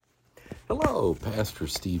Hello, Pastor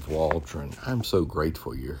Steve Waldron. I'm so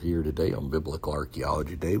grateful you're here today on Biblical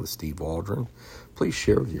Archaeology Day with Steve Waldron. Please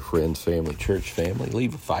share with your friends, family, church family.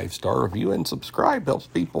 Leave a 5-star review and subscribe. Helps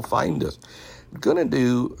people find us. I'm going to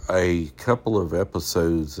do a couple of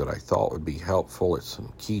episodes that I thought would be helpful at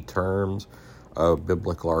some key terms of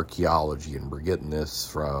biblical archaeology, and we're getting this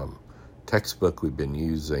from textbook we've been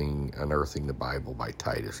using, Unearthing the Bible by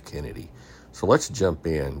Titus Kennedy. So let's jump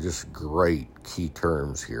in. Just great key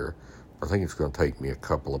terms here. I think it's going to take me a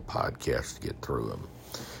couple of podcasts to get through them.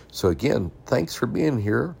 So again, thanks for being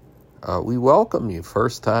here. We welcome you,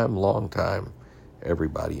 first time, long time,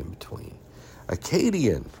 everybody in between.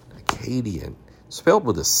 Akkadian, spelled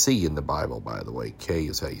with a C in the Bible, by the way. K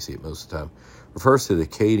is how you see it most of the time. Refers to the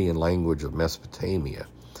Akkadian language of Mesopotamia.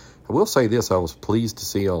 I will say this, I was pleased to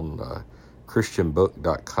see on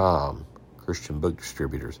ChristianBook.com, Christian book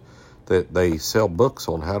distributors, that they sell books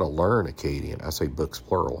on how to learn Akkadian. I say books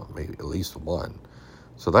plural, maybe at least one.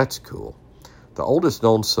 So that's cool. The oldest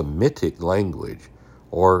known Semitic language,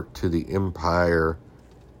 or to the empire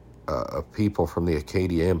of people from the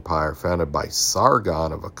Akkadian Empire, founded by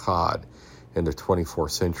Sargon of Akkad in the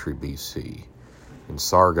 24th century BC. And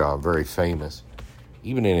Sargon, very famous.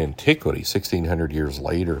 Even in antiquity, 1600 years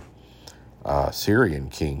later, Syrian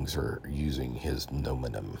kings are using his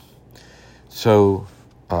nomenon. So,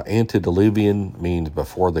 antediluvian means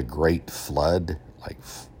before the great flood, like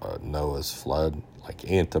Noah's flood, like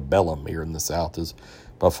antebellum here in the South is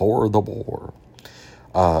before the war.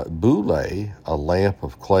 Boule, a lump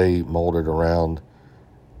of clay molded around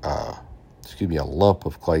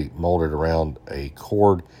a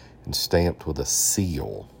cord and stamped with a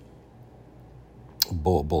seal.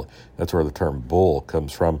 Bull. That's where the term bull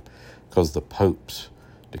comes from, because the Pope's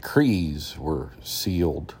decrees were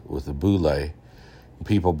sealed with the boule.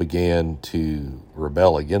 People began to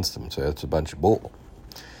rebel against them, so that's a bunch of bull.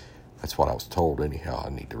 That's what I was told anyhow. I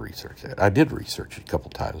need to research that. I did research it a couple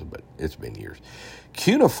times, but it's been years.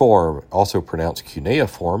 Cuneiform, also pronounced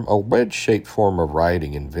cuneiform, a wedge-shaped form of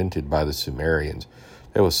writing invented by the Sumerians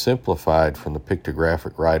that was simplified from the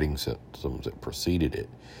pictographic writing systems that preceded it.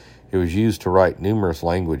 It was used to write numerous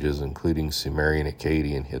languages, including Sumerian,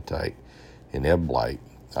 Akkadian, Hittite, and Eblite.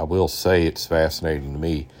 I will say it's fascinating to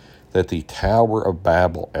me that the Tower of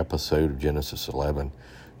Babel episode of Genesis 11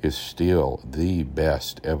 is still the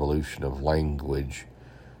best evolution of language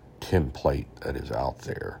template that is out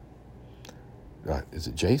there. Is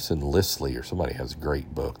it Jason Lisley or somebody has a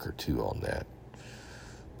great book or two on that?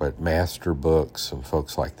 But Master Books and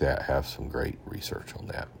folks like that have some great research on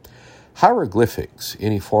that. Hieroglyphics,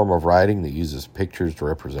 any form of writing that uses pictures to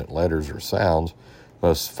represent letters or sounds.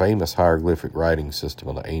 Most famous hieroglyphic writing system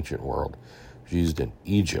in the ancient world was used in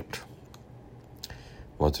Egypt.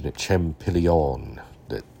 Wasn't it Champollion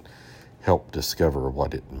that helped discover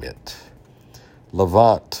what it meant?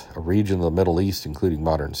 Levant, a region of the Middle East, including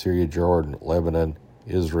modern Syria, Jordan, Lebanon,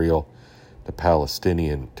 Israel, the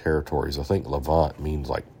Palestinian territories. I think Levant means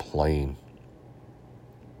like plain.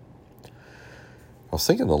 I was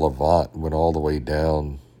thinking the Levant went all the way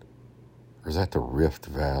down, or is that the Rift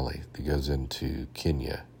Valley that goes into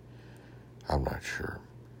Kenya? I'm not sure.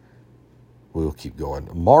 We'll keep going.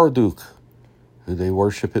 Marduk, who they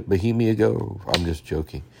worship at Bohemia Grove. I'm just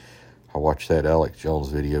joking. I watched that Alex Jones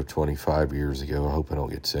video 25 years ago. I hope I don't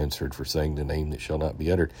get censored for saying the name that shall not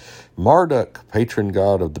be uttered. Marduk, patron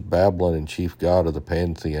god of the Babylon and chief god of the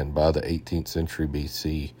pantheon by the 18th century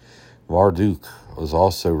BC. Marduk was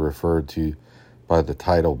also referred to by the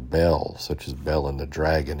title Bel, such as Bel and the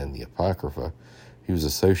dragon in the Apocrypha. He was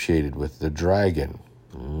associated with the dragon.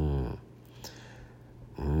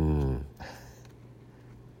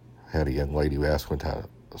 I had a young lady who asked one time,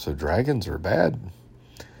 so dragons are bad?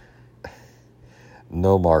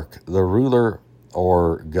 Nomarch, the ruler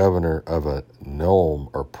or governor of a nome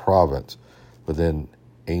or province within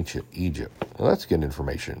ancient Egypt. Well, that's good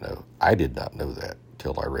information to know. I did not know that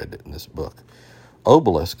until I read it in this book.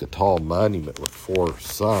 Obelisk, a tall monument with 4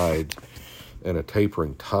 sides and a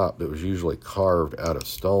tapering top that was usually carved out of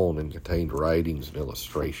stone and contained writings and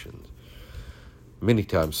illustrations, many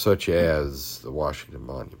times such as the Washington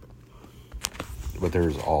Monument. But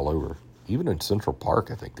there's all over. Even in Central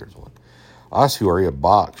Park, I think there's one. Ossuary, a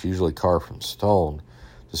box usually carved from stone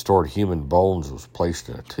to store human bones, was placed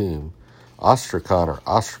in a tomb. Ostracon or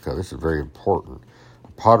ostraca, this is very important,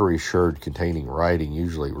 a pottery sherd containing writing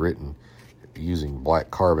usually written using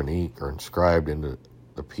black carbon ink or inscribed into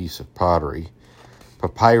the piece of pottery.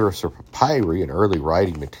 Papyrus or papyri, an early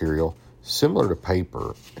writing material similar to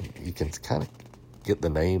paper, and you can kind of get the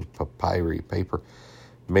name papyri, paper,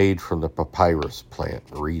 made from the papyrus plant,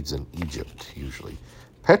 reeds in Egypt usually.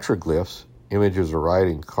 Petroglyphs, images of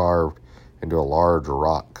writing carved into a large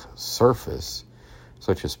rock surface,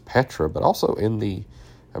 such as Petra, but also in the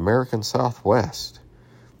American Southwest.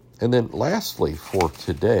 And then lastly for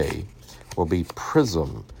today will be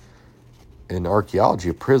prism. In archaeology,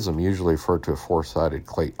 a prism usually referred to a four-sided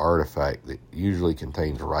clay artifact that usually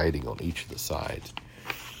contains writing on each of the sides.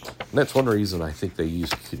 And that's one reason I think they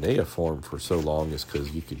used cuneiform for so long, is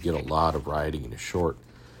because you could get a lot of writing in a short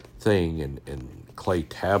thing, and clay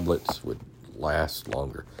tablets would last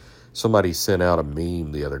longer. Somebody sent out a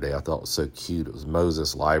meme the other day I thought was so cute. It was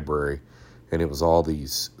Moses' library, and it was all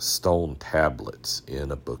these stone tablets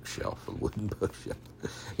in a bookshelf, a wooden bookshelf.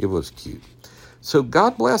 It was cute. So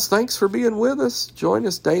God bless. Thanks for being with us. Join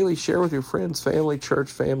us daily. Share with your friends, family, church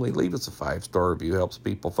family. Leave us a 5-star review. Helps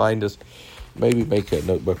people find us. Maybe make a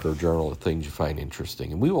notebook or a journal of things you find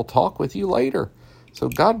interesting. And we will talk with you later. So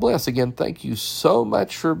God bless. Again, thank you so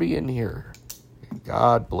much for being here.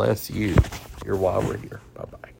 God bless you. Here while we're here.